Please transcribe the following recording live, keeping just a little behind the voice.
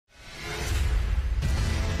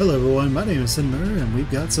Hello everyone, my name is Muir and we've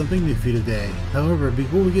got something new for you today. However,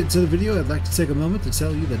 before we get into the video, I'd like to take a moment to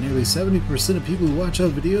tell you that nearly 70% of people who watch our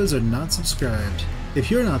videos are not subscribed. If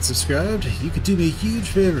you're not subscribed, you could do me a huge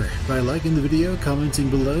favor by liking the video, commenting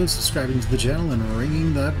below, subscribing to the channel, and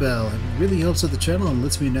ringing that bell. It really helps out the channel and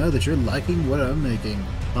lets me know that you're liking what I'm making.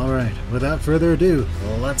 Alright, without further ado,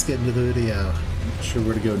 let's get into the video. I'm not sure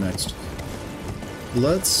where to go next.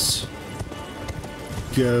 Let's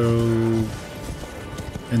go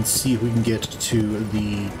and see if we can get to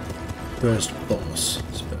the first boss,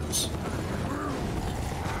 I suppose.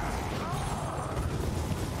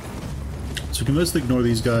 So we can mostly ignore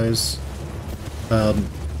these guys.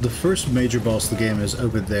 The first major boss of the game is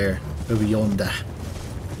over there, over yonder.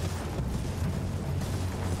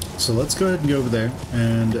 So let's go ahead and go over there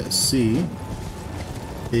and see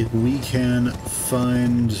if we can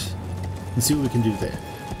find and see what we can do there.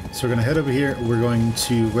 So we're going to head over here. We're going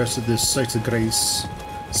to rest at this site of grace,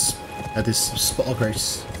 at this spot of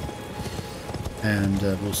grace, and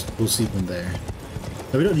we'll see from there.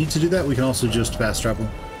 Now, we don't need to do that. We can also just fast travel,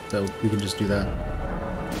 so we can just do that,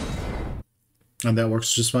 and that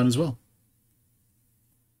works just fine as well.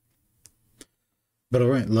 But all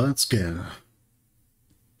right, let's go.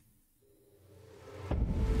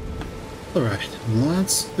 All right,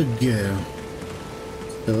 let's go.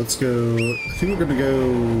 So let's go. I think we're gonna go.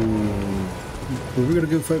 Were we gonna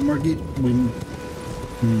go fight Margit?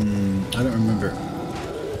 I don't remember.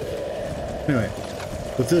 Anyway,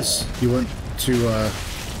 with this, you want to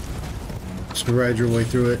just ride your way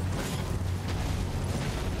through it.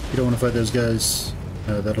 You don't want to fight those guys.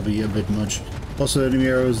 That'll be a bit much. Also, enemy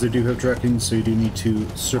arrows, they do have tracking, so you do need to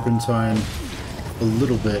serpentine a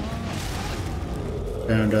little bit.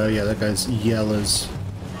 And yeah, that guy's yell is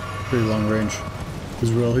pretty long range.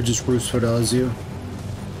 As well, he just roost for you.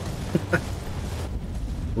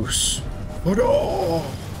 Roost. Oh!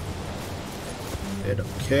 I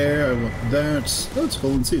don't care, I want that. Oh, it's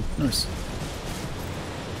fallen seed. Nice.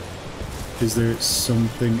 Is there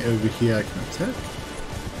something over here I can attack?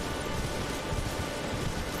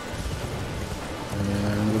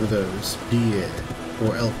 And what are those? Deer.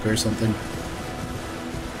 Or elk or something.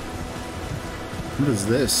 What is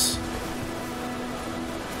this?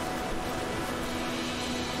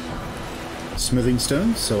 Smithing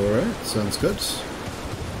stones, alright, sounds good.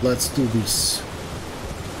 Let's do this.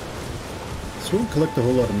 So we won't collect a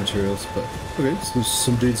whole lot of materials, but okay, so there's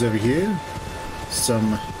some dudes over here.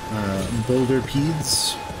 Some boulder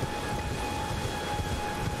peeds.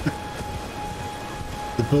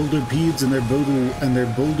 The boulder peeds and their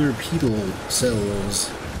boulder pedal cells.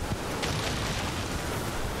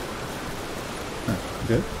 Oh,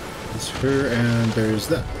 okay. There's her and there's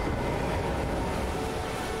that.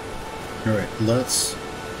 Alright, let's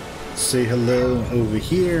say hello over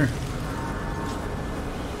here.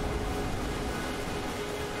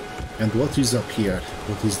 And what is up here?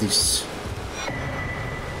 What is this?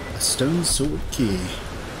 A stone sword key.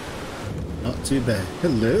 Not too bad.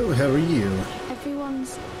 Hello, how are you?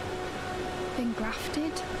 Everyone's been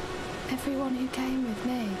grafted. Everyone who came with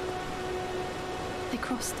me. They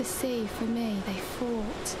crossed the sea for me. They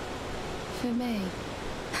fought for me.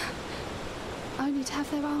 Only to have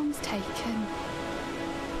their arms taken,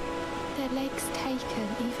 their legs taken,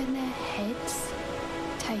 even their heads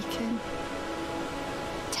taken.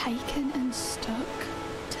 Taken and stuck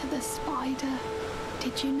to the spider.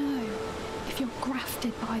 Did you know, if you're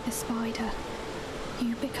grafted by the spider,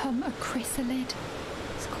 you become a chrysalid?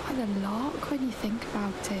 It's quite a lark when you think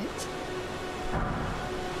about it.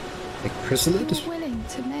 A chrysalid? You were willing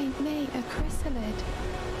to make me a chrysalid,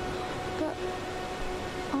 but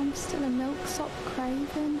I'm still a milksop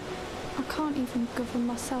craven. I can't even govern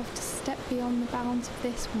myself to step beyond the bounds of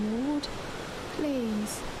this ward.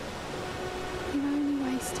 Please. You're only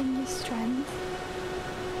wasting your strength.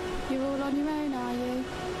 You're all on your own, are you?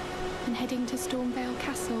 And heading to Stormvale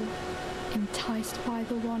Castle? Enticed by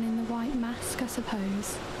the one in the white mask, I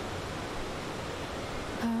suppose.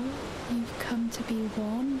 Oh, you've come to be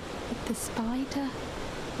one with the spider?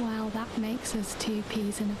 Well, that makes us two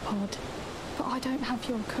peas in a pod. But I don't have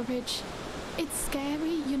your courage. It's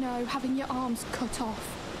scary, you know, having your arms cut off,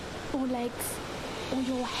 or legs, or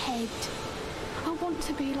your head. I want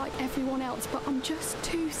to be like everyone else, but I'm just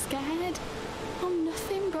too scared. I'm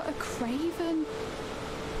nothing but a craven.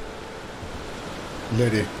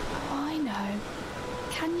 Lady. Oh, I know.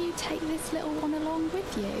 Can you take this little one along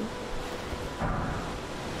with you?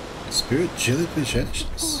 Spirit jellyfish The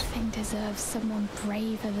actions. poor thing deserves someone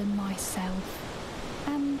braver than myself.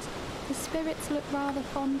 And the spirits look rather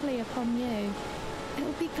fondly upon you.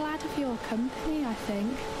 It'll be glad of your company, I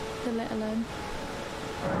think, the little one.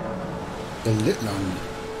 The little one.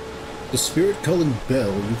 The spirit calling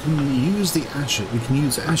bell. You can use the ashes. You can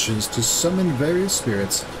use ashes to summon various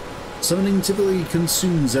spirits. Summoning typically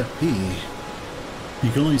consumes FP.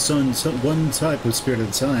 You can only summon one type of spirit at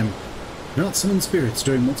a time. Do not summon spirits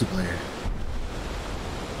during multiplayer.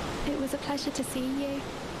 It was a pleasure to see you.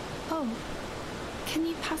 Oh, can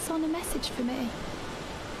you pass on a message for me?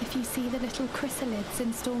 If you see the little chrysalids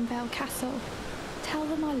in Stormvale Castle, tell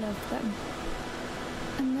them I love them.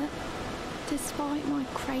 And that, despite my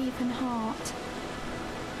craven heart,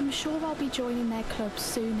 I'm sure I'll be joining their club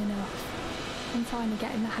soon enough. I'm finally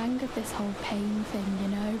getting the hang of this whole pain thing, you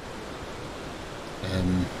know.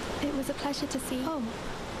 It was a pleasure to see you. Oh,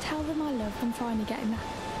 tell them I love them. Finally getting that.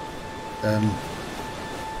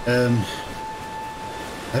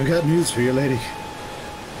 I've got news for you, lady.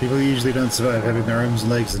 People usually don't survive having their arms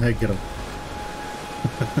and legs and head get them.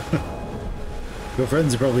 Your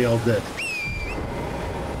friends are probably all dead.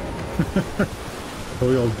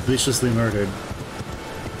 Probably all viciously murdered.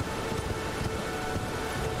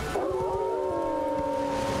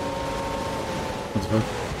 What the fuck?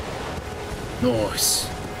 Nice.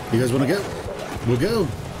 You guys want to go? We'll go.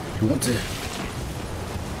 If you want to.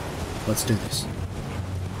 Let's do this.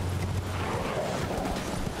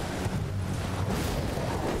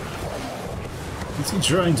 Is he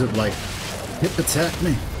trying to, like, hip attack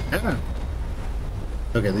me? Ah.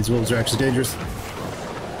 Okay, these wolves are actually dangerous.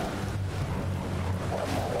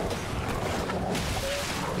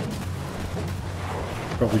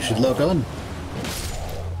 Probably should lock on.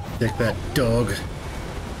 Take that, dog.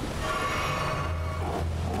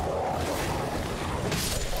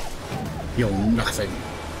 You're nothing.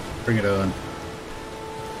 Bring it on.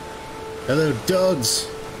 Hello, dogs.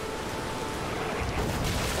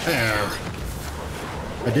 Ah.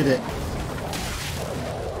 I did it.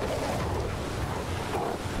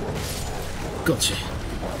 Gotcha.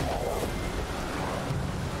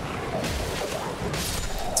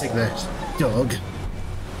 Take that, dog.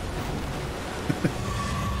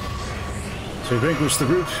 So we vanquished the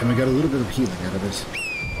brute, and we got a little bit of healing out of it.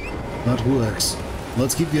 That works.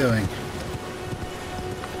 Let's keep going.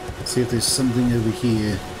 See if there's something over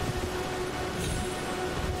here.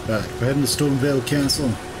 We're heading to Stormvale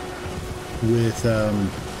Castle with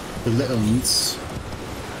the little ones.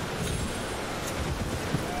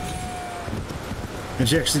 And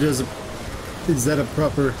she actually does a... Is that a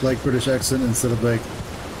proper, like, British accent instead of, like,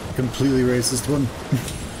 completely racist one?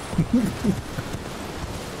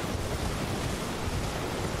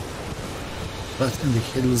 What in the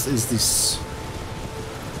hills is this?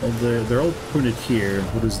 Oh, they're all pointed here.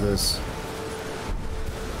 What is this?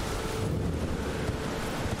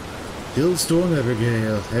 Hillstorm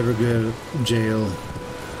Evergale Jail.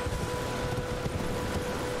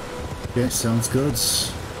 Okay, sounds good.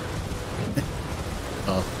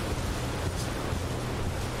 Oh.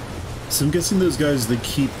 So I'm guessing those guys, they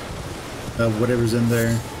keep whatever's in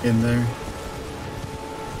there.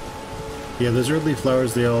 Yeah, those early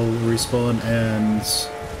flowers, they all respawn, and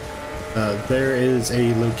there is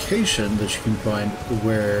a location that you can find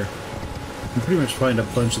where you can pretty much find a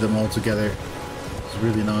bunch of them all together. It's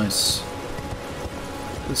really nice.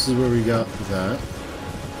 This is where we got that.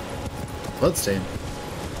 Bloodstain.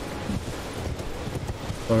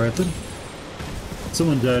 Alright then.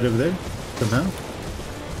 Someone died over there, somehow.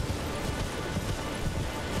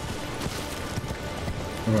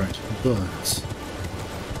 Alright, but...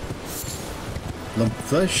 Lump of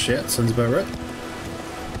flesh, yeah, sounds about right.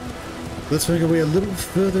 Let's make our way a little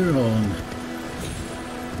further on.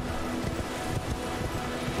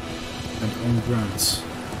 And on grounds.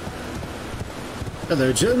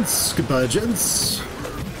 Hello, gents. Goodbye, gents.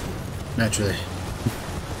 Naturally.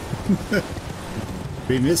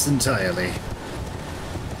 We miss entirely.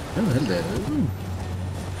 Oh, hello.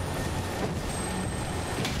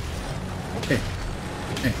 Hey.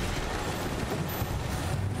 Hey.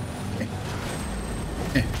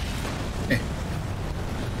 Hey. Hey.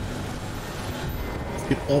 Let's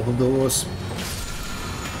get off of the horse.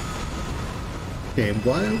 Okay,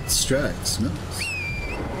 wild strikes. Nice.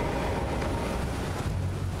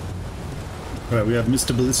 Alright, we have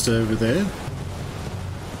Mr. Ballista over there.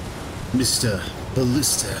 Mr.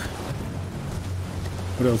 Ballista.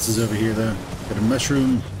 What else is over here, though? Got a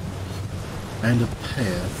mushroom and a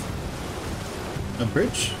path. A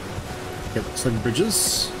bridge? Yep, looks like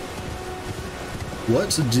bridges.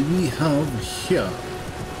 What do we have here?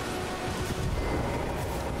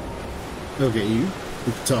 Okay, you.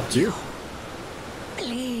 We can talk to you.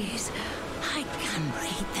 Please, I can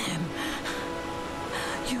read them.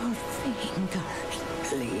 Your fingers,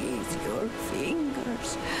 please, your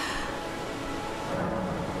fingers.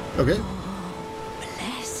 Okay. Oh,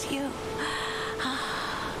 bless you.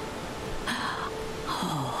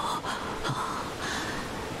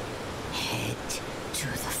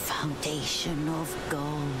 foundation of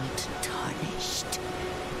gold tarnished.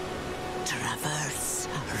 Traverse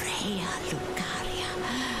Rea Lucaria,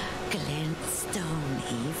 glintstone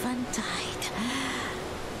eventide,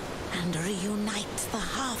 and reunite the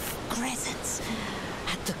half-crescents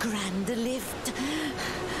at the Grand Lift.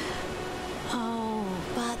 Oh,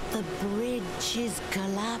 but the bridge is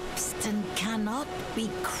collapsed and cannot be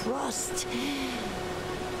crossed.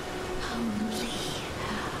 Only,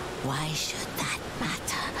 why should that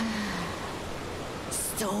matter?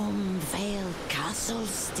 Stormvale Castle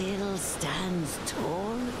still stands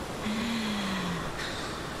tall.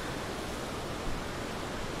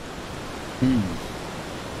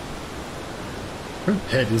 Her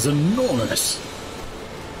head is enormous.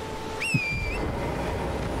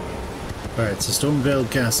 Alright, so Stormvale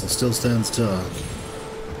Castle still stands tall.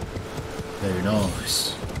 Very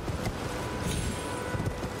nice.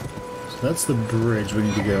 So that's the bridge we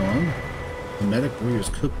need to go on. The Medic Warrior's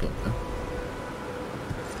Cookbook, huh?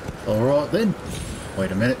 Alright then.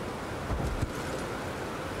 Wait a minute.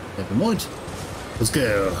 Never mind. Let's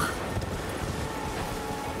go.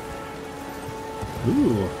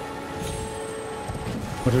 Ooh.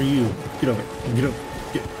 What are you? Get over. Get over.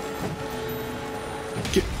 Get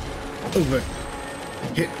over.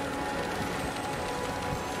 Hit.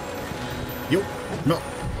 Yo. No.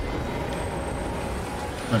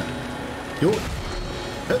 Oh, no. Yo.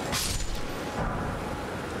 Hup.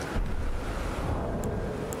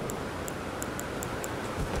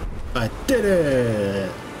 I did it!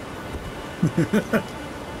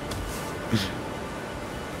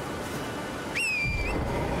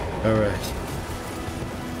 Alright.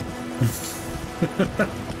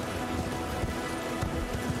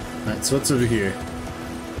 Alright, so what's over here?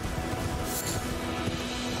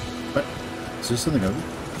 What? Is there something over?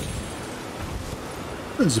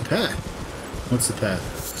 There's a path. What's the path?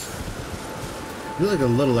 Is it like a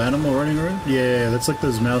little animal running around? Yeah, that's like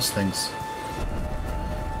those mouse things.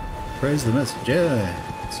 Praise the message, yeah.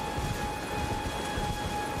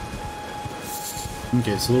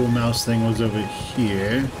 Okay, so little mouse thing was over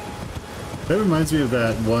here. That reminds me of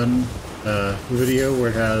that one video where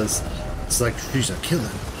it has, it's like, she's a killer.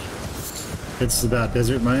 It's about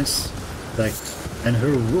desert mice, like, and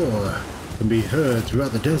her roar can be heard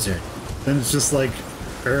throughout the desert. Then it's just like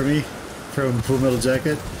Hermie from Full Metal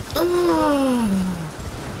Jacket. Oh!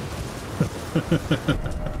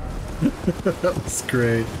 That was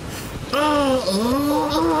great. Oh!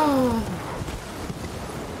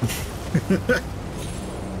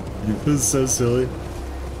 This is so silly.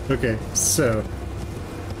 Okay, so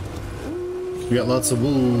we got lots of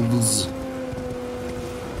wolves.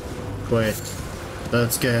 Quiet.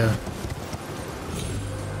 Let's go.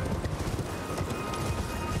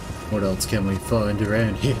 What else can we find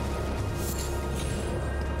around here?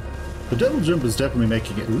 The double jump is definitely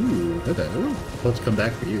making it. Ooh, hello. I'll have to come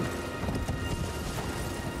back for you.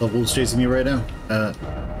 Oh, wolves chasing me right now.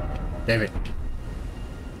 Damn it.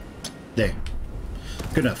 There.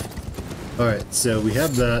 Good enough. Alright, so we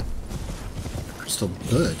have that. Crystal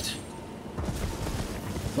bud.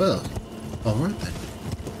 Well, alright then.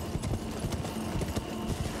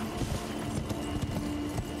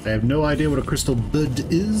 I have no idea what a crystal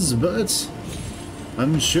bud is, but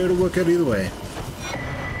I'm sure to work out either way.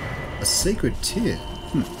 A sacred tear.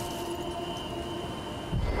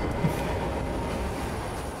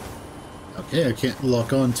 Okay, I can't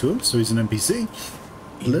lock on to him, so he's an NPC.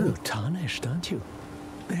 Hello. You're tarnished, aren't you?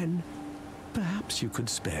 Then perhaps you could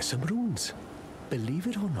spare some runes. Believe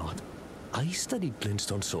it or not, I studied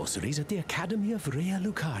glintstone sorceries at the Academy of Rea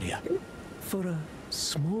Lucaria. For a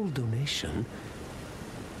small donation,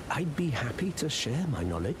 I'd be happy to share my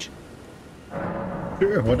knowledge.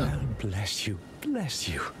 Sure, why not? Well, bless you, bless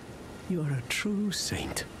you. You're a true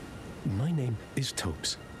saint. My name is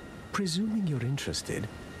Topes. Presuming you're interested,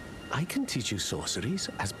 I can teach you sorceries,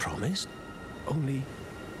 as promised. Only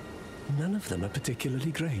none of them are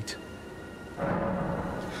particularly great.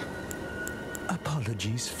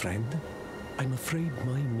 Apologies, friend. I'm afraid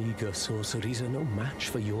my meager sorceries are no match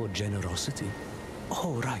for your generosity.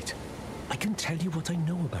 Oh, right. I can tell you what I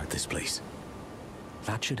know about this place.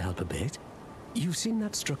 That should help a bit. You've seen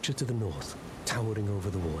that structure to the north, towering over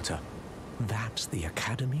the water. That's the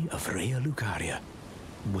Academy of Rea Lucaria,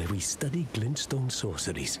 where we study glintstone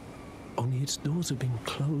sorceries. Only its doors have been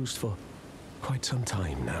closed for quite some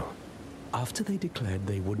time now. After they declared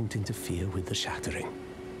they wouldn't interfere with the shattering,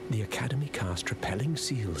 the Academy cast repelling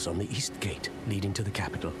seals on the east gate leading to the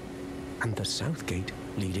capital, and the south gate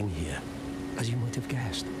leading here. As you might have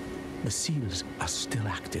guessed, the seals are still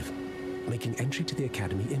active, making entry to the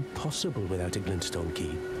Academy impossible without a glintstone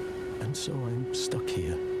key. And so I'm stuck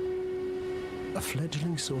here. A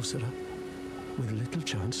fledgling sorcerer with little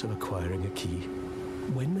chance of acquiring a key.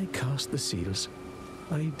 When they cast the seals,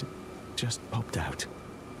 I'd just popped out.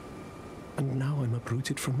 And now I'm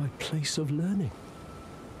uprooted from my place of learning.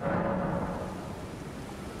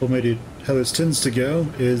 Well, my dude, how this tends to go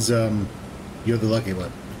is, you're the lucky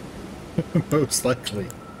one. Most likely.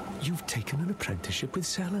 You've taken an apprenticeship with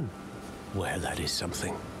Selen. Well, that is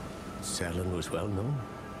something. Selen was well known.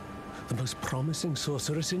 The most promising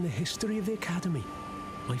sorceress in the history of the Academy.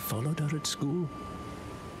 I followed her at school.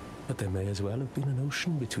 But there may as well have been an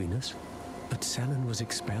ocean between us. But Selen was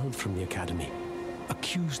expelled from the Academy,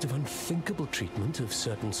 accused of unthinkable treatment of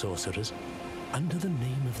certain sorcerers, under the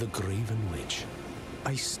name of the Graven Witch.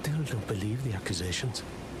 I still don't believe the accusations.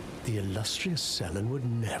 The illustrious Selen would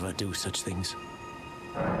never do such things.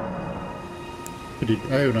 Dude,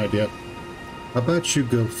 I have an idea. How about you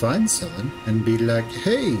go find Selen and be like,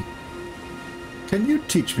 hey, can you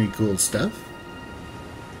teach me cool stuff?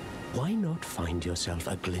 Why not find yourself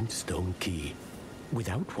a glintstone key?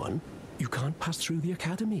 Without one, you can't pass through the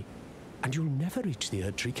Academy, and you'll never reach the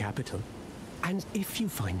Erdtree capital. And if you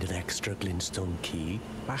find an extra glintstone key,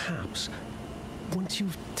 perhaps, once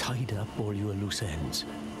you've tied up all your loose ends,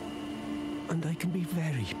 and I can be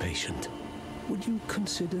very patient, would you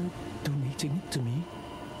consider donating it to me?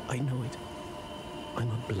 I know it. I'm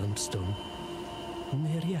a bluntstone.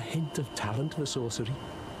 Nary a hint of talent for sorcery,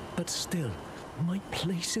 but still, my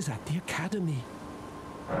place is at the Academy.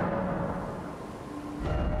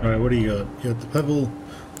 Alright, what do you got? You got the Pebble,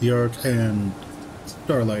 the Arc, and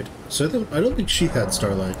Starlight. So I don't think she had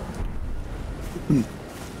Starlight.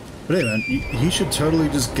 But hey man, he should totally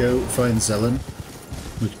just go find Selen.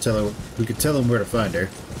 We could tell him where to find her.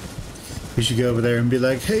 We should go over there and be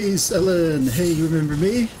like, hey Selen, hey, you remember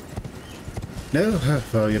me? No?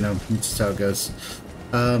 Well, you know, that's how it goes.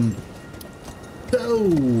 I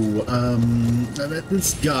met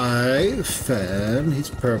this guy, Fan. He's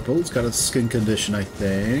purple. He's got a skin condition, I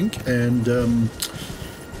think. And,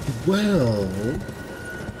 well,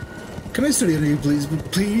 can I study under you, please?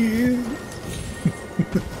 Please?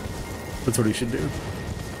 That's what he should do.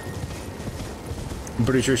 I'm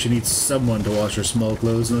pretty sure she needs someone to wash her small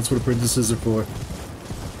clothes, and that's what apprentices are for.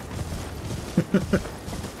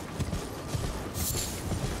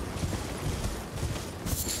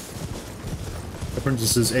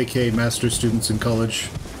 Apprentices, aka master students in college,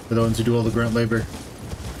 are the ones who do all the grunt labor.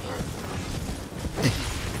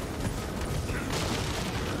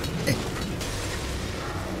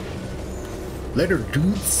 Later,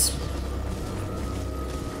 dudes.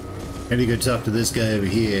 I need to go talk to this guy over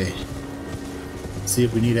here. See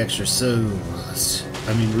if we need extra souls.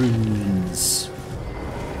 I mean, runes.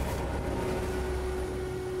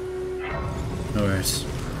 Alright.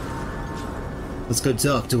 Let's go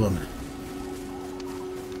talk to him.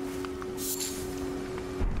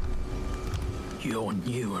 You're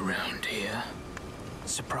new around here.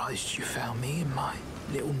 Surprised you found me in my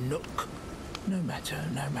little nook. No matter,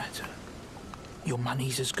 no matter. Your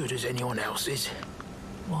money's as good as anyone else's.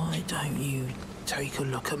 Why don't you take a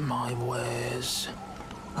look at my wares?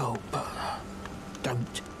 Oh, but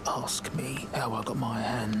don't ask me how I got my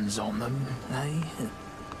hands on them, eh?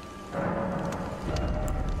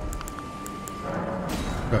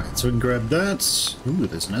 Alright, so we can grab that. Ooh,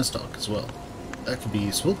 there's an S-Dock as well. That could be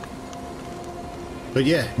useful. But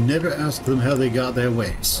yeah, never ask them how they got their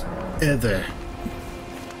ways. Ever.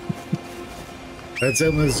 That's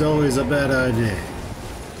almost always a bad idea.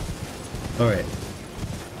 Alright.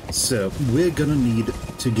 So, we're gonna need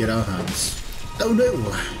to get our hands. Oh no!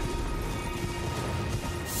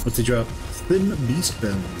 What's the drop? Thin beast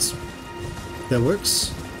bones. That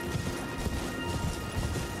works.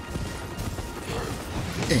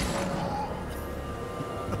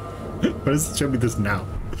 Why does it show me this now?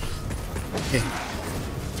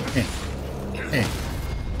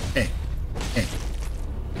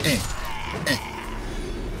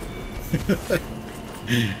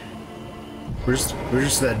 We're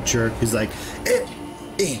just that jerk who's like,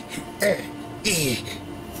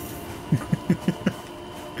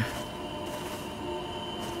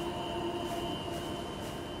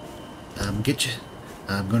 I'm get you.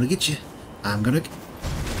 I'm gonna get you. I'm gonna.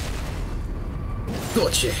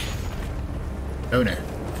 Gotcha. Oh no.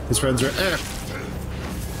 His friends are.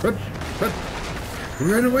 Run! Run!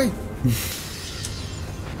 Run away!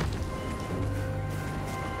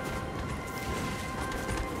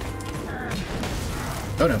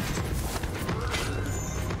 Oh no.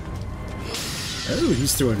 Oh,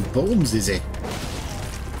 he's throwing bombs, is he?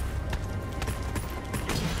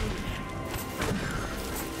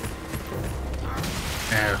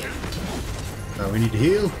 Ow. Oh, we need to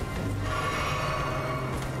heal.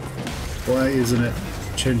 Why isn't it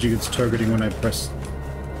changing its targeting when I press... Do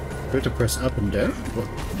I have to press up and down? What?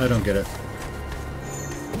 I don't get it.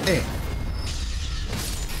 Hey!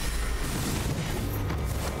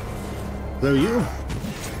 Hello, you?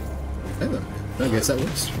 Hello. I guess that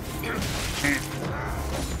works.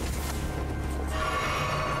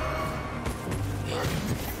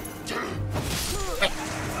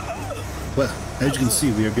 Well, as you can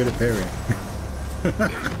see, we are good at parrying.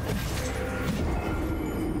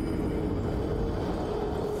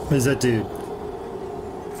 Where's that dude?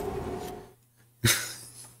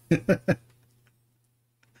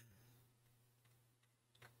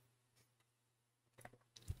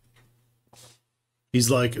 He's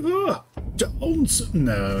like, oh, don't.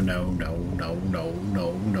 No, no, no, no, no,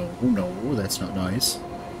 no, no, no. That's not nice.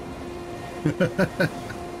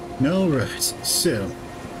 No, right. So,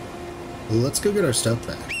 let's go get our stuff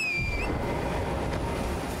back.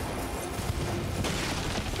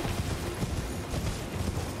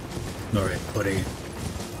 Alright, buddy.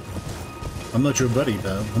 I'm not your buddy,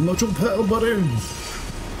 pal. I'm not your pal, buddy.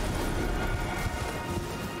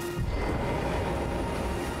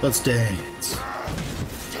 Let's dance.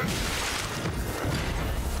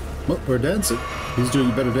 Well, we're dancing. He's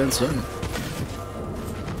doing a better dance than I am.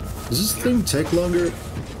 Does this thing take longer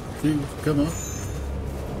to come up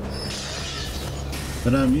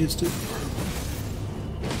than I'm used to?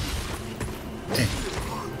 Hey.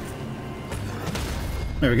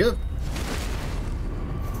 There we go.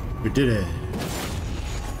 We did it.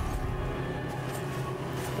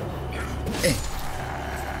 Hey.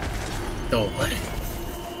 Oh, buddy.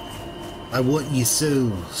 I want your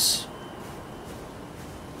souls.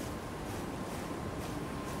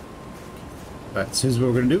 Alright, so here's what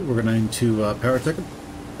we're going to do. We're going to power attack him.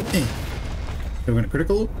 Then we're going to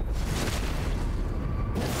critical.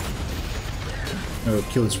 Oh,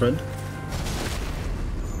 kill his friend.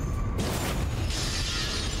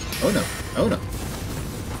 Oh no. Oh no.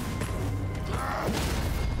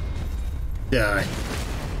 Die.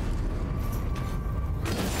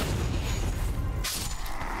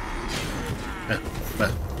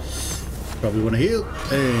 Well, probably want to heal.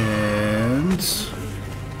 And...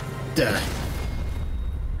 die.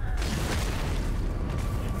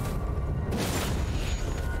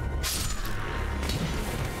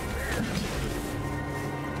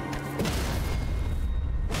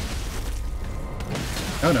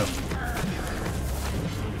 Oh no.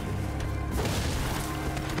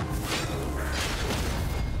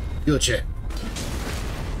 Gotcha.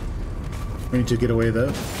 We need to get away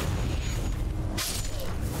though.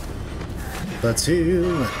 Let's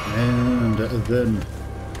heal, and then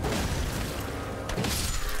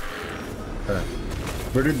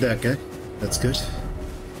murdered that guy. That's good.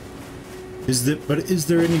 Is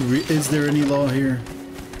there any law here?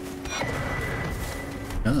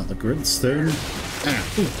 Ah, the grindstone. Ah.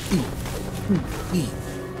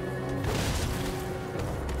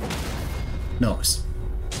 Nice.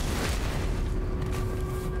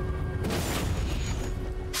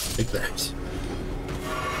 Take that.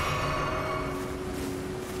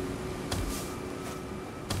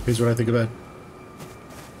 Here's what I think about.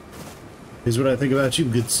 Here's what I think about you,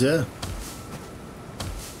 good sir.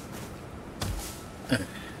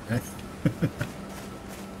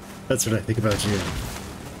 That's what I think about you.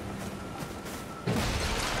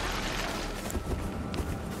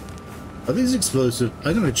 Are these explosive?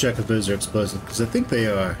 I'm gonna check if those are explosive, because I think they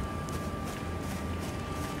are.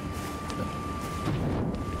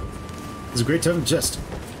 It's a great time to test.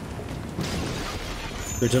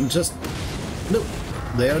 Great time to test. Nope,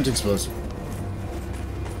 they aren't explosive.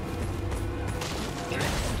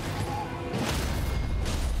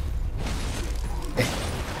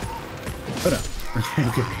 Oh no.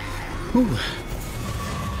 Okay. Whew.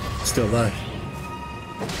 Still alive.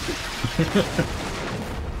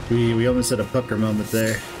 We almost had a pucker moment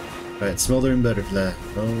there. Alright, smoldering butterfly.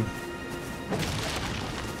 Oh.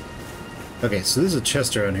 Okay, so there's a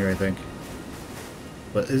chest around here, I think.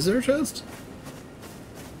 But is there a chest?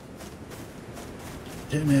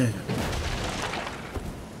 Damn it.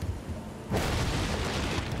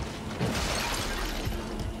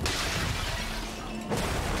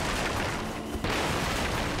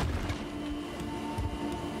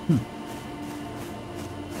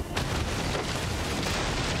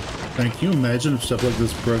 Can you imagine if stuff like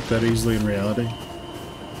this broke that easily in reality?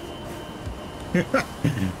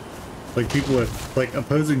 Like people with, like,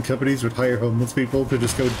 opposing companies would hire homeless people to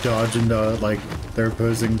just go dodge into, like, their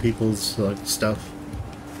opposing people's, like, stuff.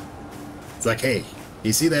 It's like, hey,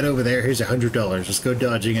 you see that over there? Here's $100. Just go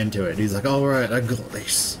dodging into it. And he's like, all right, I got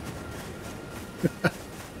this.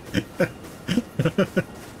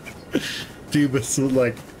 Dude was so,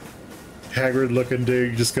 like, haggard looking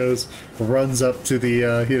dude just runs up to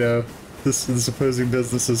the, you know, this opposing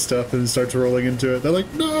business's stuff and starts rolling into it. They're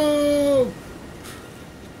like, no!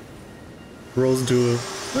 Rolls into a...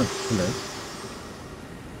 Oh, hello.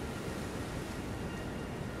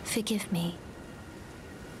 Forgive me.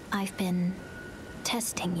 I've been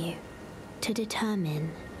testing you to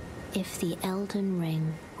determine if the Elden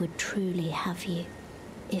Ring would truly have you,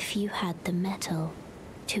 if you had the mettle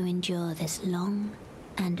to endure this long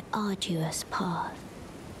and arduous path.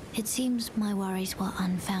 It seems my worries were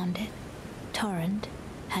unfounded. Torrent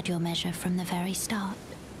had your measure from the very start,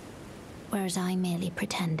 whereas I merely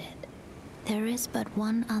pretended. There is but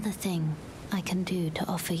one other thing I can do to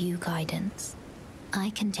offer you guidance. I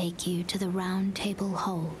can take you to the Round Table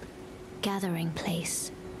Hold, gathering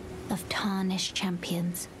place of tarnished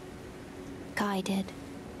champions, guided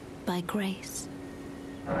by grace.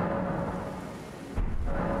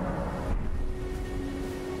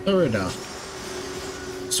 Alright now.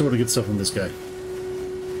 So want to get stuff from this guy.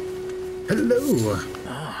 Hello!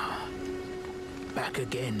 Back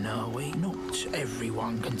again, are we? Not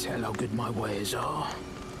everyone can tell how good my wares are.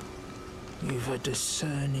 You've a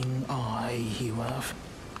discerning eye, you have.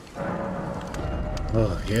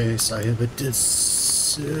 Oh, yes, I have a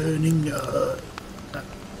discerning eye.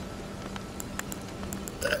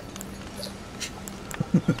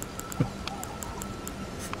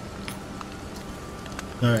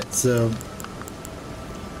 Alright, so...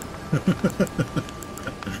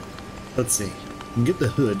 let's see. We can get the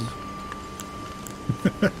hood.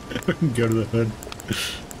 We can go to the hood.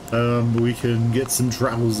 We can get some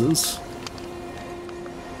trousers.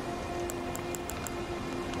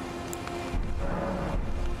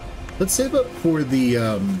 Let's save up for the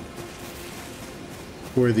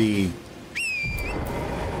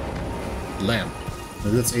lamp.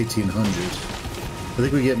 Now that's 1800. I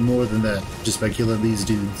think we get more than that just by killing these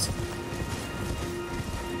dudes.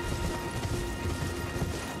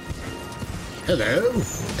 Hello.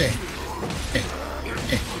 Hey. Hey.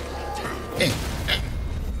 Hey. Hey.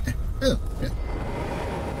 Oh. Hey.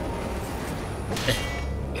 Hey.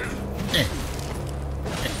 Hey.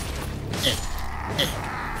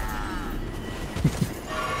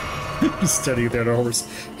 He's studying that horse.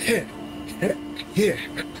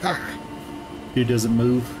 He doesn't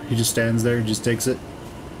move. He just stands there and just takes it.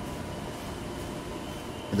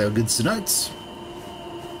 Hello, good knights.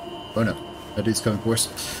 Oh no, that dude's coming for us.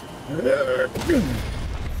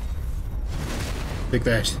 Take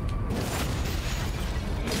that.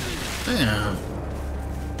 Ah.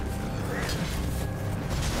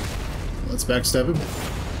 Let's backstab him.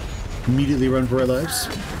 Immediately run for our lives.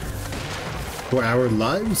 For our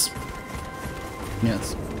lives?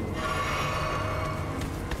 Yes.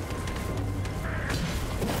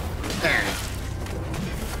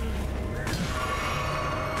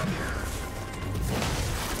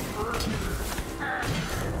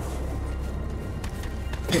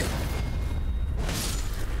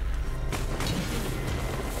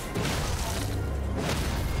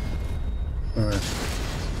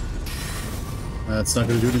 That's not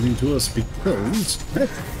going to do anything to us because...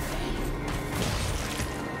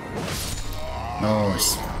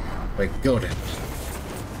 Nice. I got it.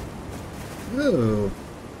 Oh.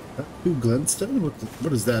 Ooh, Glenstone?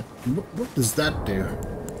 What is that? What does that do?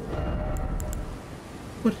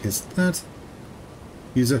 What is that?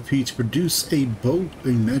 Use FP to produce a bolt, a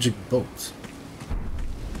magic bolt.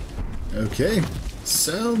 Okay.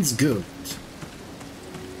 Sounds good.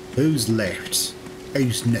 Who's left?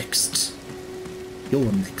 Who's next?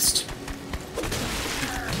 You're next.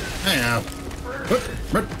 Now.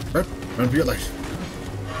 Run for your life.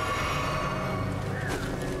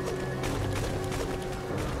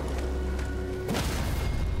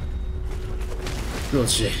 Good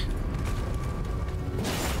shit.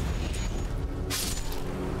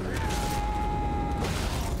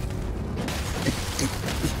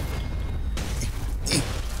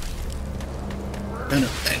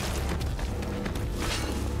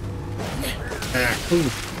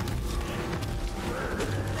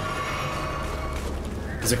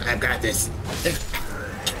 He's like, I've got this.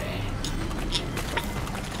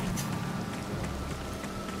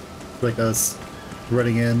 Like us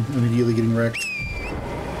running in, immediately getting wrecked.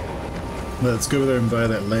 Let's go there and buy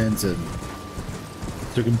that lantern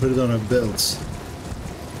so we can put it on our belts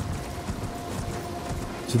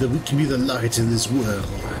so that we can be the light in this world.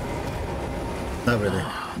 Not really.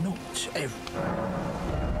 Not every...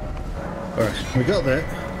 Alright, we got that.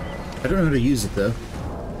 I don't know how to use it though.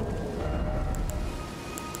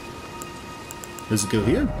 Does it go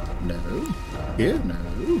here? No. Here? No.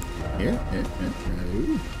 Here? No.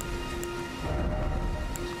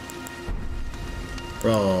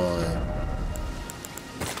 Right.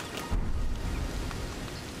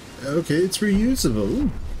 Okay, it's reusable.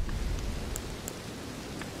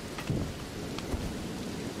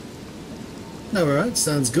 Alright,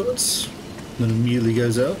 sounds good. Then it immediately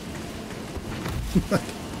goes out.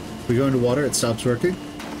 We go into water, it stops working.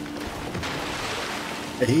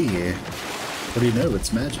 Hey, what do you know?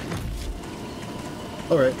 It's magic.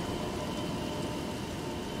 Alright.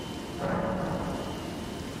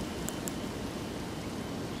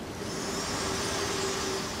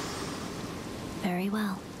 Very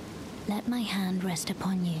well. Let my hand rest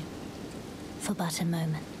upon you for but a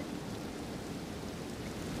moment.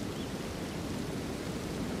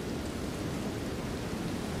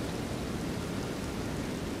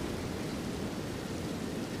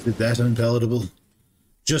 Is that unpalatable?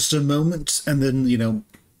 Just a moment, and then, you know,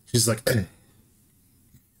 she's like,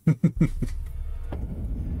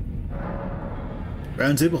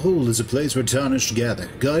 Roundtable Hold is a place where tarnished gather,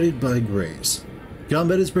 guided by grace.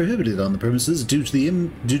 Combat is prohibited on the premises due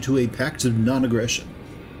to a pact of non-aggression.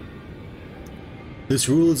 This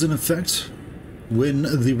rule is in effect when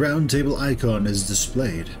the Roundtable icon is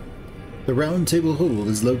displayed. The Roundtable Hold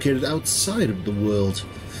is located outside of the world.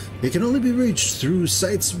 It can only be reached through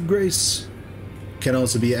sites of grace. Can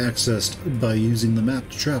also be accessed by using the map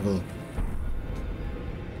to travel.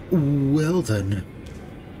 Well then.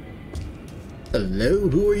 Hello,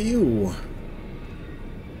 who are you?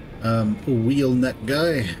 Wheel neck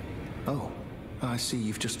guy. Oh, I see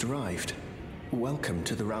you've just arrived. Welcome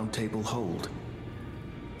to the Roundtable Hold.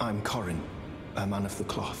 I'm Corin, a man of the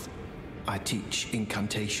cloth. I teach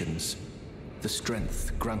incantations, the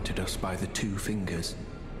strength granted us by the Two Fingers,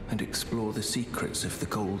 and explore the secrets of the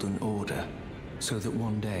Golden Order, so that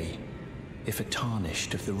one day, if a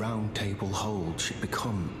tarnished of the Roundtable Hold should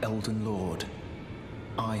become Elden Lord,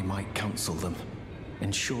 I might counsel them,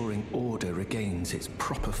 ensuring order regains its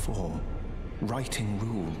proper form, righting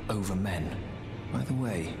rule over men. By the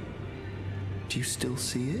way, do you still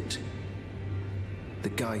see it? The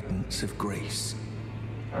guidance of grace.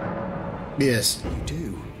 Yes. You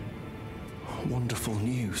do? Wonderful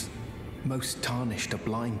news. Most tarnished are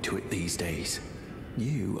blind to it these days.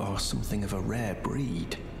 You are something of a rare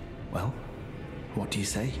breed. Well, what do you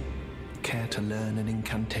say? Care to learn an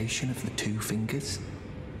incantation of the Two Fingers?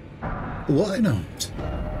 Why not?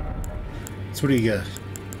 So what do you got?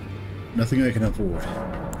 Nothing I can afford.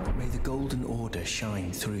 May the Golden Order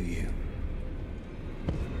shine through you.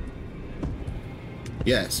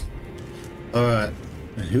 Yes. Alright.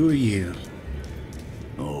 And who are you?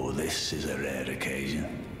 Oh, this is a rare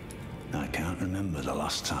occasion. I can't remember the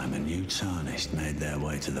last time a new tarnished made their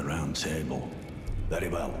way to the Round Table. Very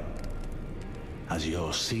well. As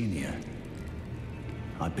your senior,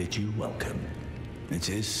 I bid you welcome. It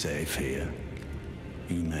is safe here.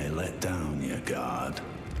 You may let down your guard.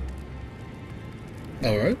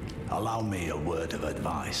 Alright. Allow me a word of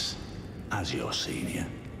advice. As your senior,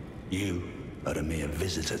 you are a mere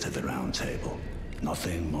visitor to the Round Table.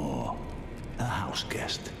 Nothing more. A house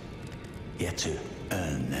guest. Yet to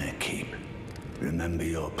earn their keep. Remember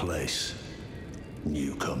your place,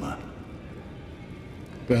 newcomer.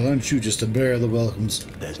 Well, aren't you just a bearer of the welcomes?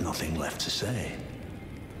 There's nothing left to say.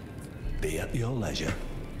 Be at your leisure.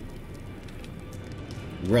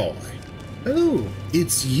 Roy. Oh,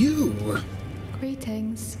 it's you!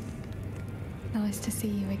 Greetings. Nice to see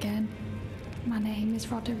you again. My name is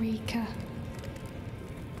Roderica.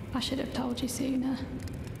 I should have told you sooner.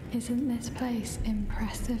 Isn't this place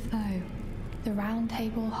impressive though? The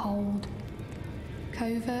Roundtable Hold.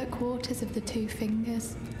 Covert quarters of the Two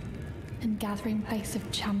Fingers. And gathering place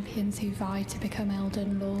of champions who vie to become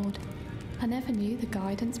Elden Lord. I never knew the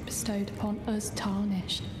guidance bestowed upon us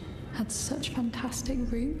tarnished had such fantastic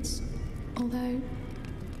roots. Although,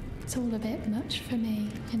 it's all a bit much for me,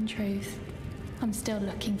 in truth. I'm still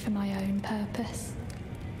looking for my own purpose.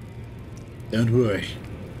 Don't worry.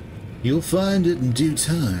 You'll find it in due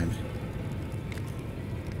time.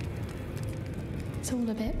 It's all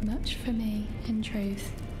a bit much for me, in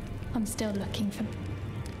truth. I'm still looking for...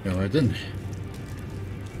 Alright then.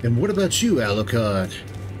 And what about you, Alucard?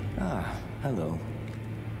 Ah, hello.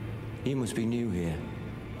 You must be new here.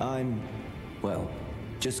 Well,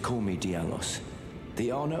 just call me Dialos. The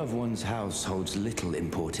honor of one's house holds little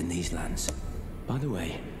import in these lands. By the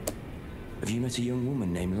way, have you met a young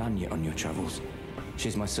woman named Lanya on your travels?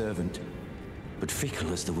 She's my servant, but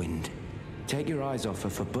fickle as the wind. Take your eyes off her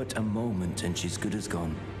for but a moment and she's good as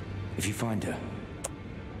gone. If you find her,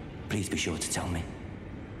 please be sure to tell me.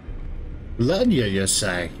 Lanya, you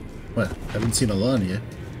say? Well, haven't seen a Lanya.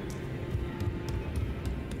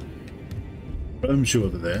 But I'm sure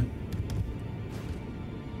they're there.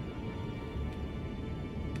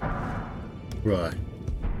 Right.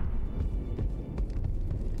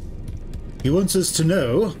 He wants us to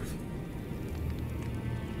know.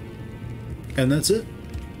 And that's it.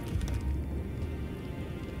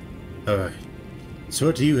 Alright. So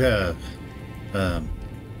what do you have?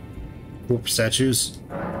 Corpse statues?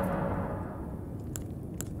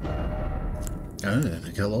 Oh,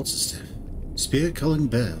 they got lots of stuff. Spear culling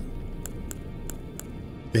bell.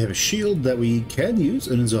 They have a shield that we can use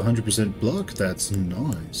and is 100% block. That's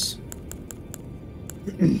nice.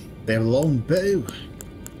 They have a long bow.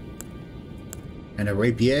 And a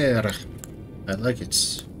rapier. I like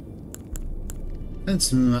it. And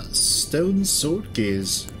some stone sword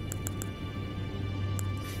keys.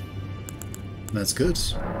 That's good.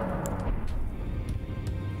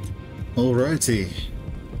 Alrighty.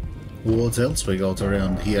 What else we got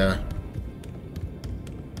around here?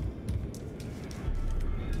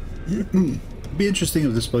 Be interesting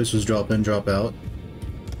if this place was drop in, drop out.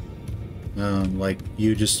 Like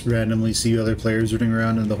you just randomly see other players running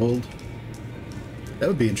around in the hold. That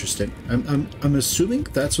would be interesting. I'm assuming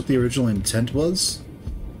that's what the original intent was,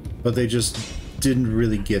 but they just didn't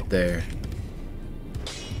really get there.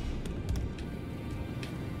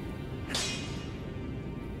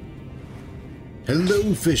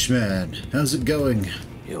 Hello, Fishman. How's it going?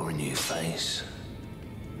 You're a new face.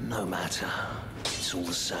 No matter. It's all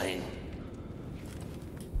the same.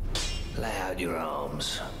 Lay out your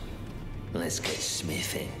arms. Let's get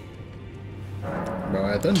smithing.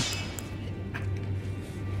 Alright then.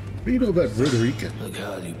 What do you know about Roderica? The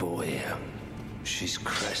girly boy here. She's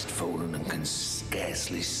crestfallen and can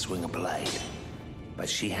scarcely swing a blade. But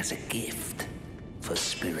she has a gift for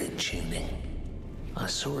spirit tuning. I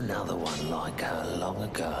saw another one like her long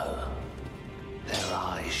ago. Their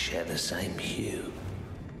eyes share the same hue.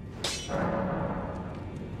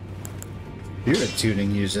 Spirit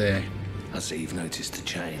tuning, you say? I see you've noticed the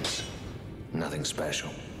chains. Nothing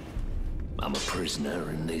special. I'm a prisoner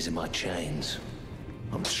and these are my chains.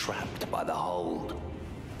 I'm trapped by the hold.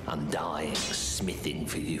 I'm dying, smithing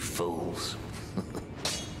for you fools.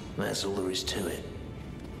 That's all there is to it.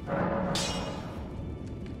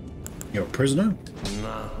 You're a prisoner?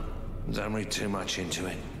 No, don't read too much into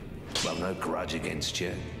it. I've no grudge against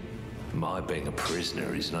you. My being a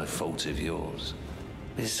prisoner is no fault of yours.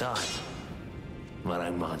 Besides, I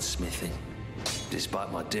don't mind smithing.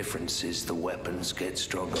 Despite my differences, the weapons get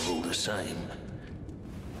stronger all the same.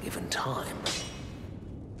 Given time,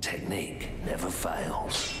 technique never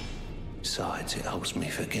fails. Besides, it helps me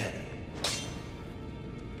forget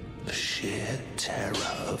the sheer terror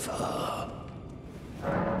of her.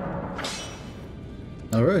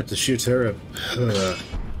 Alright, the sheer terror. I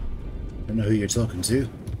don't know who you're talking to,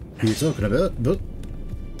 who you're talking about, but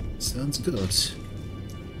sounds good.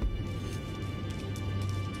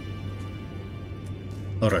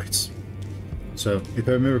 Alright. So, if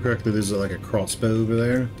I remember correctly, there's like a crossbow over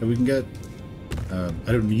there that we can get.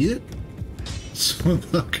 I don't need it, so I'm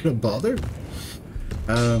not gonna bother.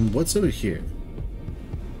 What's over here?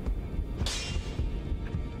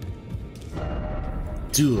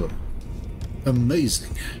 Door.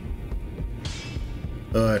 Amazing.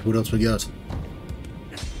 Alright, what else we got?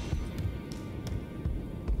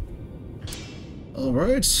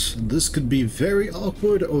 Alright, this could be very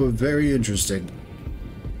awkward or very interesting.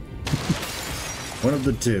 One of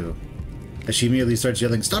the two. As she immediately starts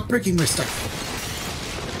yelling, "Stop breaking my stuff!"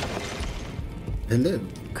 Hello.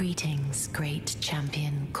 Greetings, great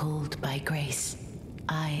champion called by grace.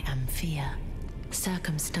 I am Fear.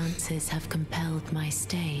 Circumstances have compelled my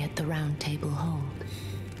stay at the Round Table Hold.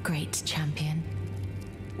 Great champion,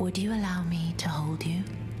 would you allow me to hold you?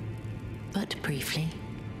 But briefly,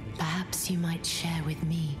 perhaps you might share with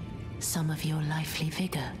me some of your lively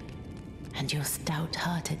vigor and your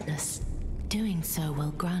stout-heartedness. Doing so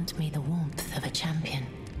will grant me the warmth of a champion,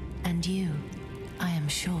 and you, I am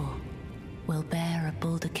sure, will bear a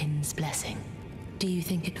Baldakin's blessing. Do you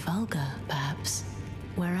think it vulgar, perhaps?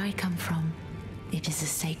 Where I come from, it is a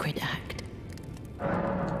sacred act.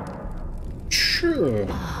 Sure.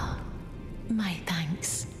 Ah, my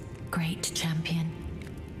thanks, great champion.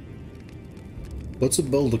 What's a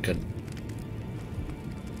Baldakin?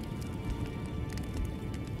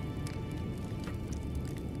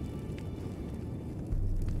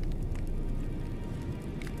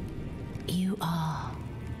 You are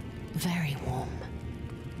very warm.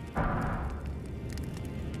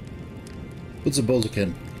 What's a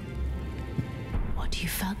Baldakin? What you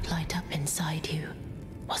felt light up inside you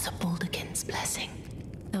was a Baldakin's blessing.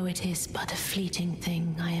 Though it is but a fleeting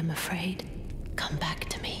thing, I am afraid. Come back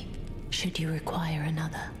to me, should you require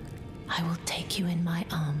another. I will take you in my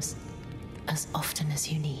arms as often as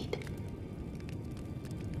you need.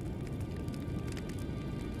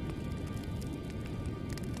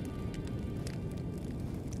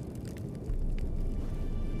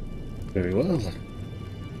 Very well.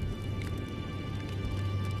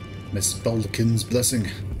 Miss Baldekin's blessing.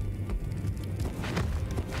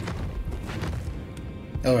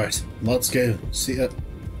 Alright, let's go. See it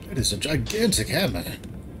is a gigantic hammer.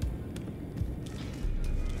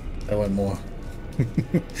 I want more.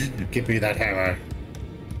 Give me that hammer.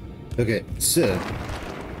 Okay, so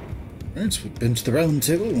alright, we've been to the round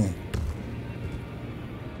table.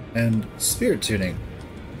 And spirit tuning.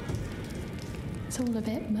 It's all a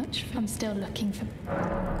bit much. I'm still looking for...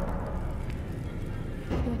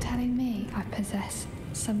 You're telling me I possess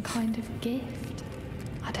some kind of gift?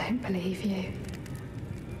 I don't believe you.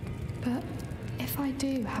 But if I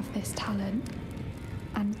do have this talent,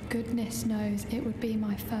 and goodness knows it would be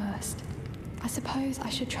my first, I suppose I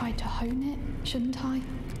should try to hone it, shouldn't I?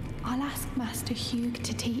 I'll ask Master Hugh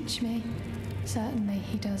to teach me. Certainly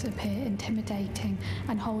he does appear intimidating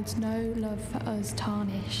and holds no love for us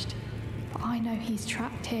tarnished. But I know he's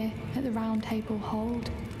trapped here at the Round Table Hold,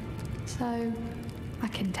 so I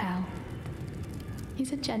can tell.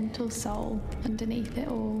 He's a gentle soul underneath it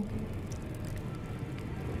all.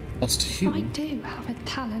 Master Hugh? I do have a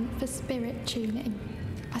talent for spirit tuning.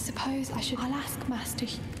 I suppose I'll ask Master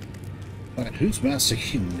Hugh. Alright, who's Master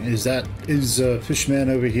Hugh? Is Fishman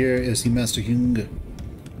over here? Is he Master Hugh?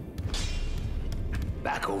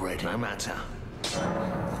 Back already, no matter.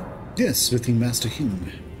 Yes, with the Master Hugh.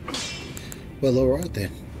 Well, alright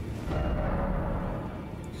then.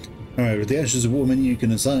 Alright, with the Ashes of War menu, you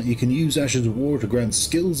can use Ashes of War to grant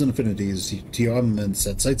skills and affinities to your armaments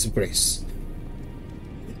at sites of grace.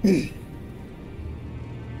 An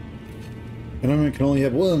armament can only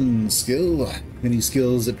have one skill. Any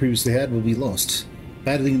skills it previously had will be lost.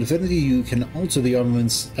 Battling an affinity, you can alter the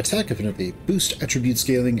armament's attack affinity, boost attribute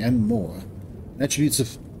scaling, and more. Attributes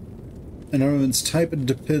of an armament's type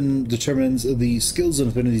determines the skills and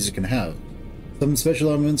affinities it can have. Some special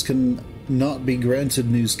armaments can not be granted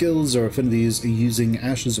new skills or affinities using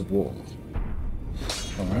Ashes of War.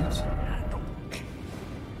 Alright.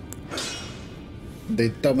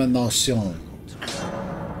 Determination.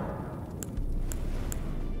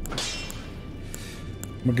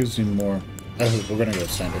 What gives me more? Oh, we're gonna go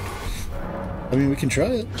standard. I mean, we can try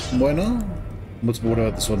it. Why not? What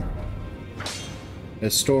about this one? A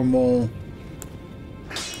storm wall.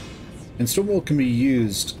 And storm wall can be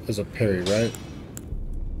used as a parry, right?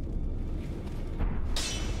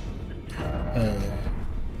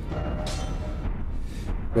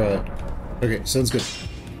 Right. Okay, sounds good.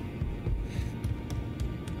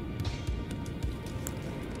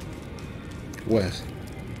 Well,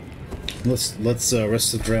 let's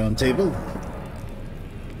rest the round table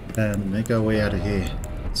and make our way out of here.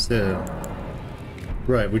 So,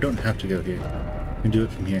 right, we don't have to go here. We can do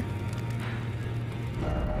it from here.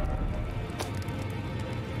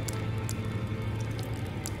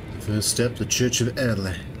 First step, the Church of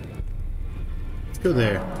Elden. Let's go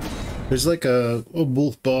there. There's like a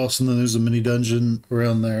wolf boss, and then there's a mini dungeon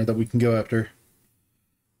around there that we can go after.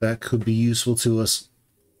 That could be useful to us.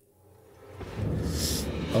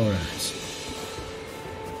 Alright.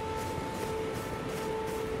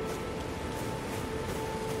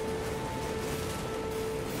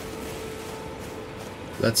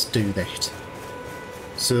 Let's do that.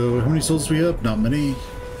 So, how many souls do we have? Not many.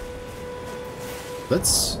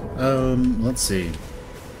 Let's see.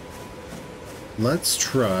 Let's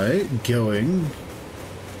try going...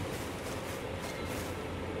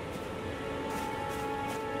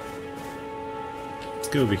 Let's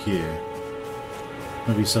go over here.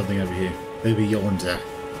 Maybe something over here. Over yonder.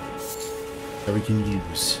 That we can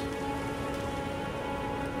use.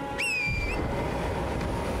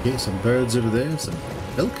 Okay, some birds over there. Some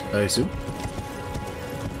milk, I assume.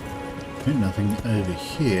 Okay, nothing over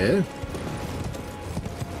here.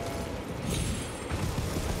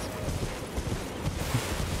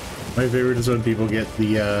 My favorite is when people get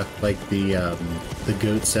the the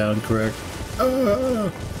goat sound correct.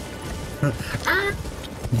 Ah! Ah!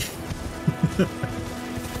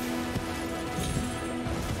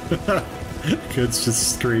 Goat's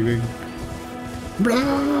just screaming.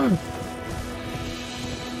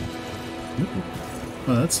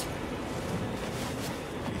 Oh, that's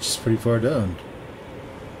just pretty far down.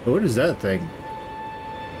 But what is that thing?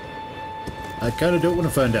 I kind of don't want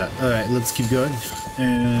to find out. Alright, let's keep going.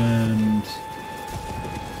 And...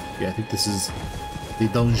 yeah, I think this is the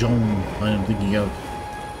donjon I am thinking of.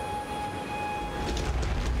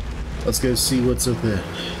 Let's go see what's up there.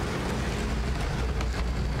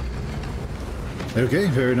 Okay,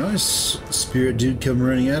 very nice. Spirit dude come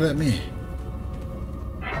running out at me.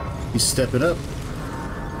 He's stepping up.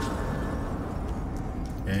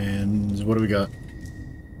 And what do we got?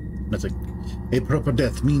 Nothing. A proper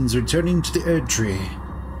death means returning to the Erd Tree.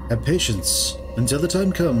 Have patience until the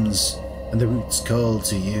time comes and the roots call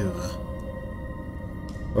to you.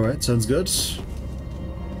 Alright, sounds good.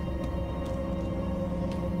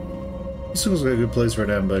 This looks like a good place for an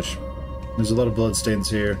ambush. There's a lot of bloodstains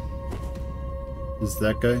here. Is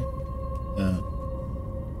that guy?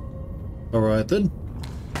 Alright then.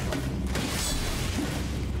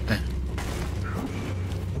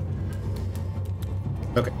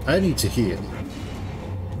 Okay, I need to heal.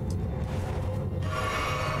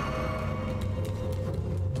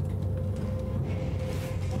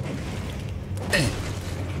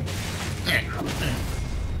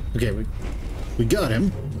 Okay, we got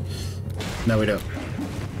him. No, we don't.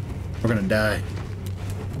 We're gonna die.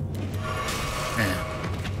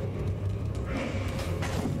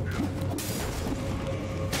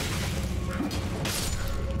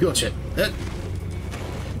 Gotcha.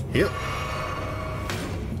 Yep.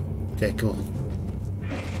 Okay, cool.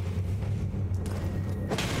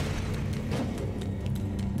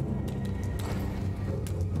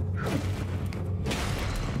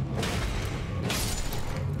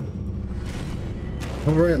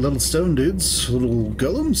 Alright, little stone dudes, little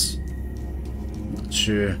golems. Not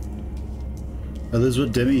sure. Are those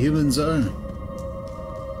what demi-humans are?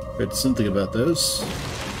 Read something about those.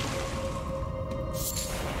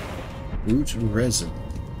 Root resin.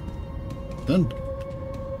 Done.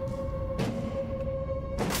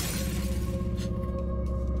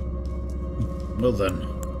 Well then.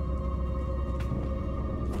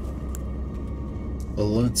 Well,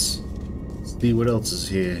 let's see what else is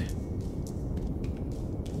here.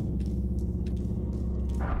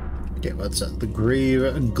 Okay, what's that? The Grave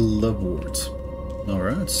Glovewort.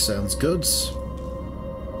 Alright, sounds good.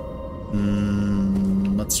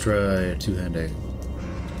 Let's try two-handed.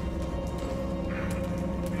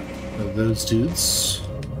 Those dudes.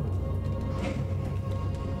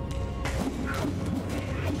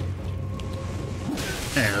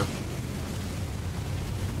 Ow.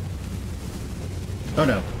 Oh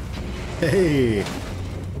no. Hey!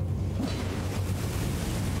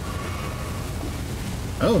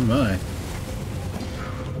 Oh my.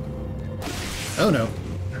 Oh no.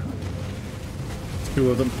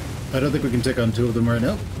 Two of them. I don't think we can take on two of them right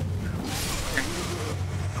now.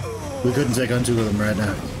 We couldn't take on two of them right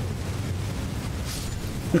now.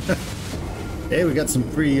 Hey, we got some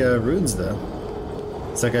free runes though.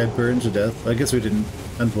 It's like I burned to death. I guess we didn't.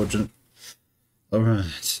 Unfortunate.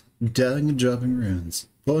 Alright. Dying and dropping runes.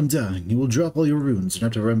 Upon dying, you will drop all your runes and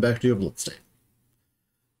have to run back to your bloodstain.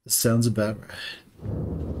 This sounds about right.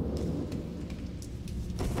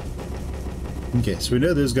 Okay, so we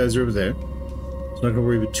know those guys are over there. So not gonna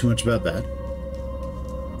worry too much about that.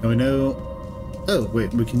 And we know... Oh,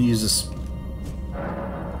 wait, we can use this...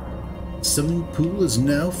 Summoning pool is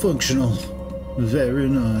now functional. Very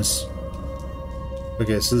nice.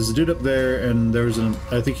 Okay, so there's a dude up there, and there's an...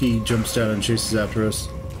 I think he jumps down and chases after us.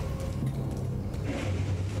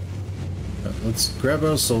 Let's grab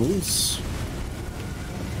our souls.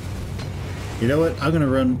 You know what? I'm gonna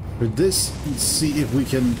run for this and see if we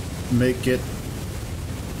can make it...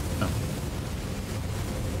 Oh.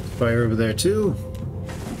 Fire over there too.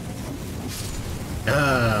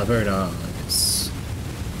 Ah, very nice.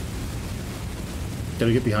 Can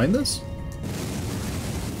I get behind this?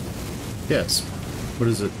 Yes. What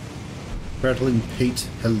is it? Rattling pate.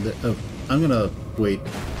 Hello. Oh, I'm gonna wait.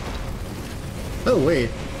 Oh, wait.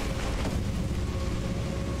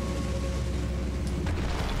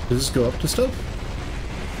 Does this go up to stuff?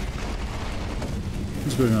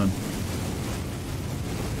 What's going on?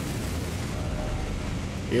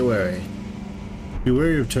 Be wary. Be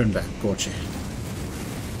wary of turn back, gotcha.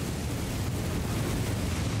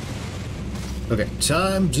 Okay,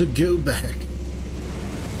 time to go back.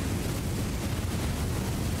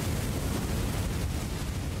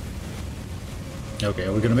 Okay,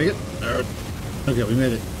 are we gonna make it? Okay, we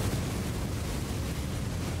made it.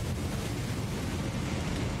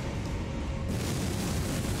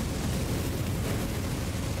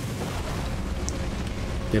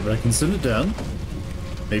 Okay, but I can send it down.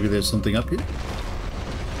 Maybe there's something up here.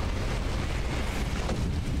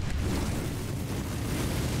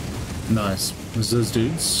 Nice. There's those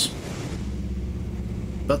dudes.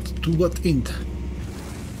 But to what end?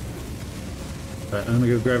 Alright, I'm gonna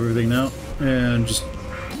go grab everything now. And just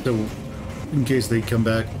so in case they come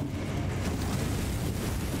back.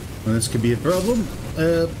 Well, this could be a problem.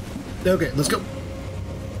 Okay, let's go.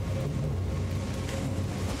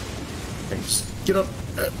 Okay, just get up.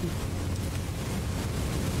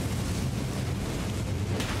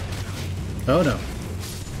 Oh no.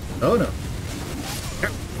 Oh no.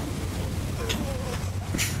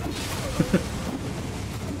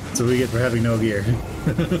 what we get for having no gear.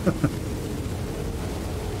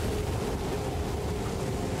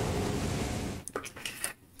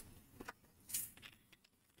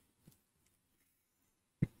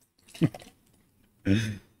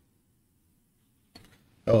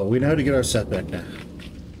 Oh, we know how to get our set back now.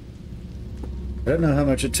 I don't know how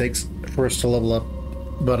much it takes for us to level up,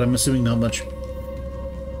 but I'm assuming not much.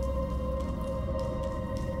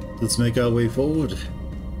 Let's make our way forward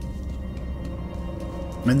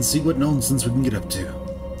and see what nonsense we can get up to.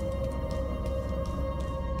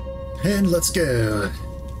 And let's go.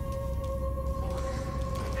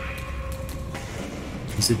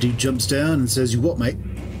 The dude jumps down and says, "You what, mate?"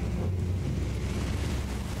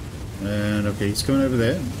 And okay, he's coming over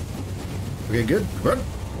there. Okay, good. Run!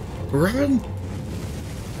 Run!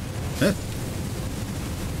 Huh?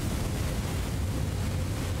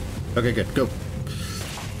 Okay, good. Go.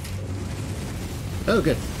 Oh,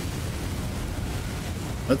 good.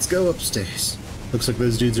 Let's go upstairs. Looks like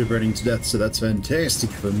those dudes are burning to death, so that's fantastic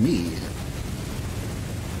for me.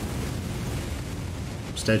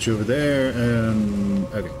 Statue over there,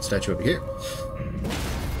 okay, statue over here.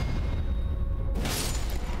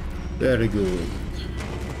 Very good.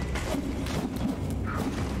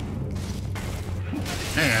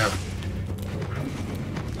 Ow.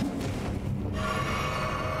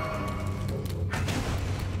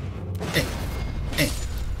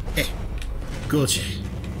 Gotcha.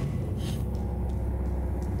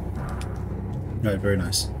 Alright, very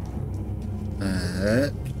nice.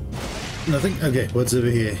 Nothing? Okay, what's over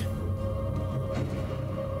here?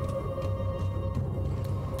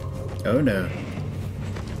 Oh no.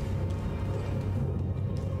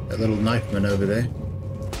 That little knife man over there.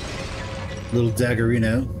 Little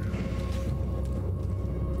daggerino.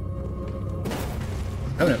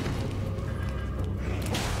 Oh no.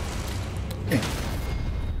 Hey.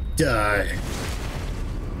 Die.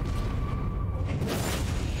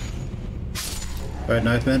 Alright,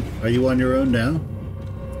 knife man, are you on your own now?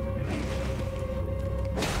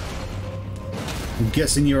 I'm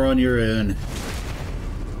guessing you're on your own.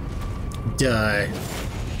 Die.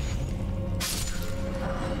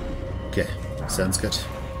 Okay, sounds good.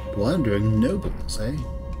 Wandering nobles, eh?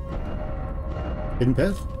 Hidden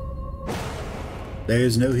path? There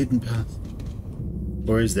is no hidden path.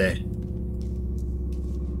 Or is there?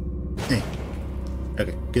 Hey.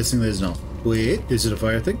 Okay, guessing there's not. Wait, is it a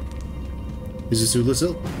fire thing? Is this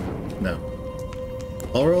Ulasil? No.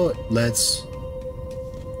 Alright, let's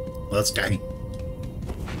go.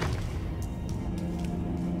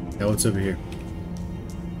 Now what's over here?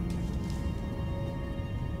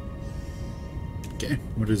 Okay,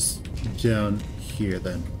 what is down here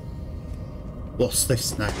then? What's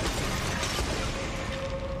this now?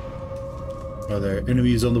 Are there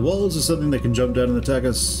enemies on the walls or something that can jump down and attack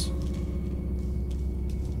us?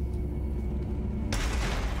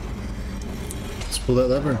 Let's pull that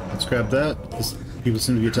lever. Let's grab that. People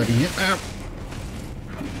seem to be attacking him. Ow!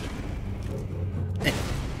 Hey.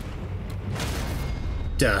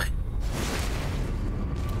 Die.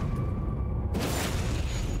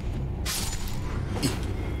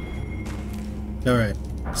 Alright,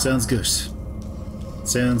 sounds good.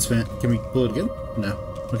 Sounds fan. Can we pull it again? No.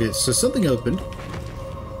 Okay, so something opened.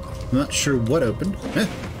 I'm not sure what opened. Eh.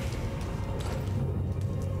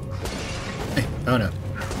 Hey, oh no.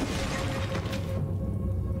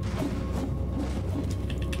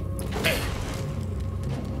 Hey.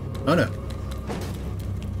 Oh no.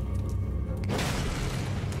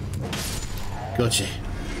 Gotcha.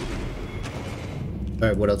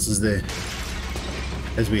 Alright, what else is there?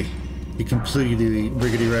 As we get completely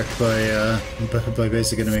riggedy-wrecked by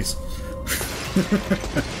basic enemies.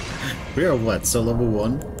 We are what? So level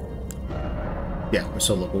 1? Yeah, we're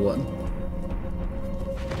so level 1.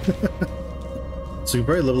 So we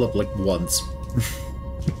probably level up like once.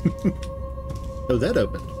 Oh, that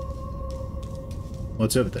opened.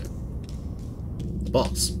 What's over there? The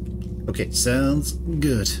boss. Okay, sounds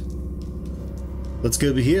good. Let's go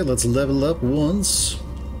over here, let's level up once.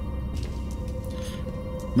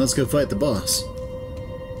 Let's go fight the boss.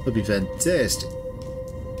 That'd be fantastic.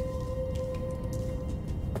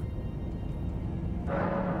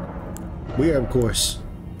 We are, of course,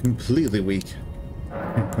 completely weak.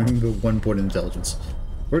 We're 1 point in intelligence.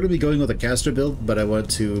 We're going to be going with a caster build, but I want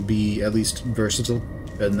to be at least versatile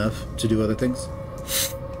enough to do other things.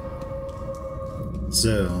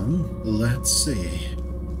 So, let's see.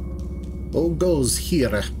 What goes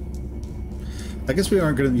here? I guess we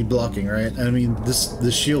aren't going to be blocking, right? I mean,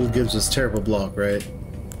 this shield gives us terrible block, right?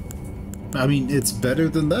 I mean, it's better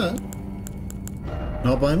than that.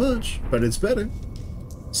 Not by much, but it's better.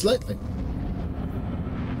 Slightly.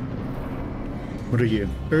 What are you?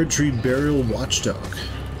 Erdtree Burial Watchdog.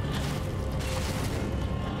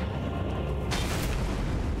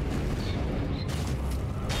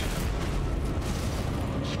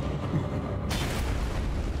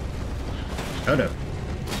 Oh no.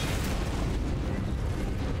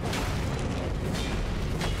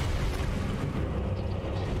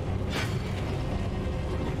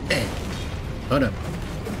 Hey. Oh no.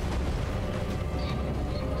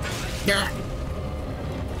 Yeah.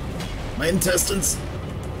 My intestines.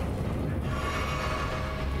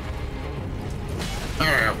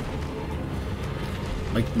 Ow.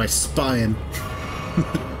 My spine.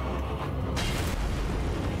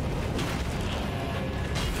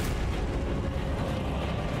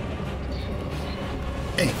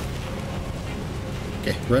 Hey.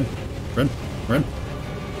 Okay, run, run, run.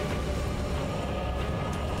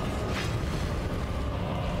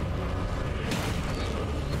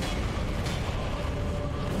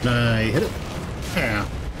 I hit it. Yeah.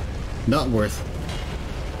 Not worth.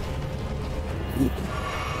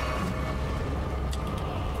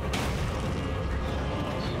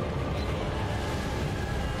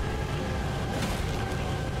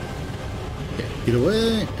 Okay, get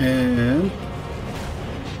away and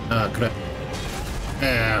crap.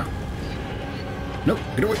 Ah. Nope,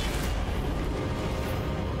 get away.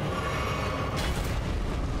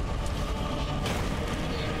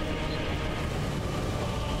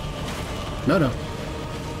 No, no.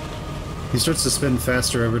 He starts to spin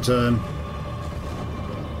faster over time.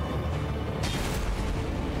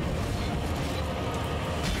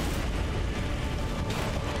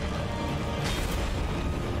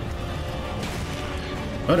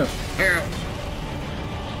 Oh no. Ow.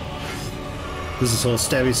 This is whole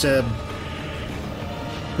stabby stab.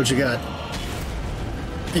 What you got?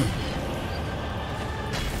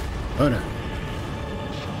 Oh no.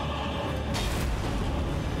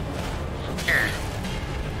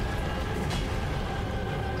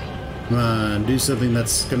 Come on, do something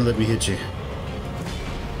that's gonna let me hit you.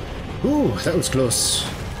 Ooh, that was close.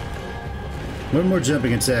 One more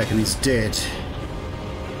jumping attack and he's dead.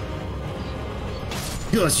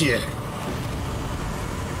 Gotcha!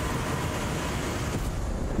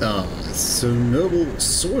 Oh, some noble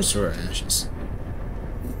sorcerer ashes.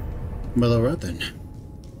 Well, alright then.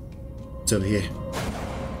 It's over here.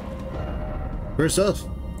 First off,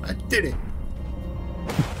 I did it!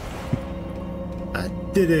 I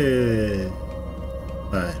did it!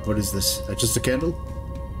 Alright, what is this? Just a candle?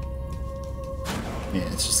 Yeah,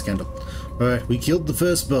 it's just a candle. Alright, we killed the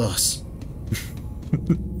first boss.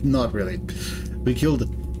 Not really. We killed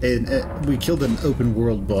an open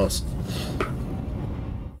world boss.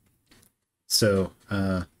 So,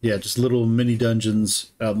 yeah, just little mini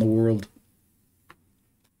dungeons out in the world.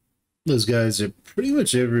 Those guys are pretty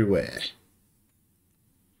much everywhere.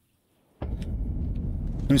 How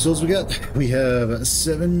many souls we got? We have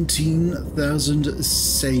 17,000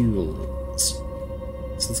 souls.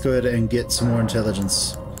 So let's go ahead and get some more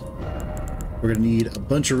intelligence. We're gonna need a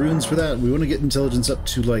bunch of runes for that. We want to get intelligence up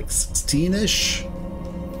to like 16-ish,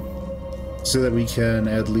 so that we can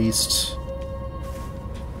at least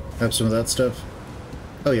have some of that stuff.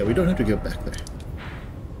 Oh yeah, we don't have to go back there.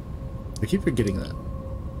 I keep forgetting that.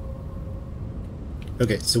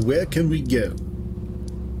 Okay, so where can we go?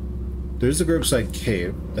 There's a Gropeside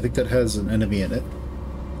Cave. I think that has an enemy in it.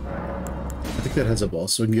 I think that has a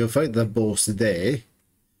boss, so we can go fight that boss there.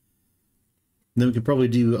 Then we could probably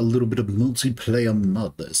do a little bit of multiplayer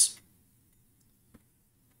modders.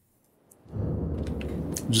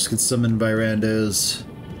 Just get summoned by randos.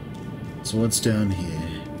 So what's down here?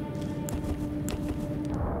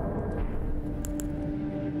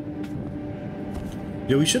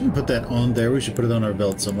 Yeah, we shouldn't put that on there. We should put it on our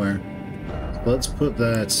belt somewhere. So let's put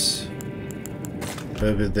that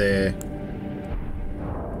over there.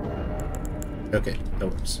 Okay, that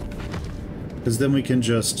works. Because then we can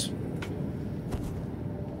just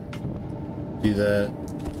do that.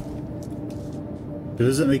 It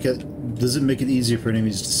doesn't make it easier for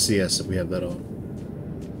enemies to see us if we have that on.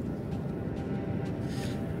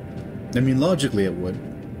 I mean, logically it would.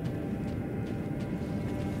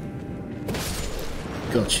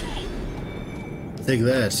 Gotcha. Take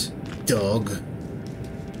that, dog.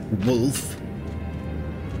 Wolf.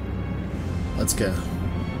 Let's go.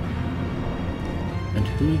 And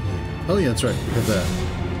who? Oh yeah, that's right. We have that.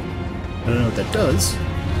 I don't know what that does.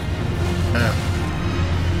 Ah.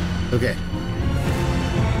 Okay.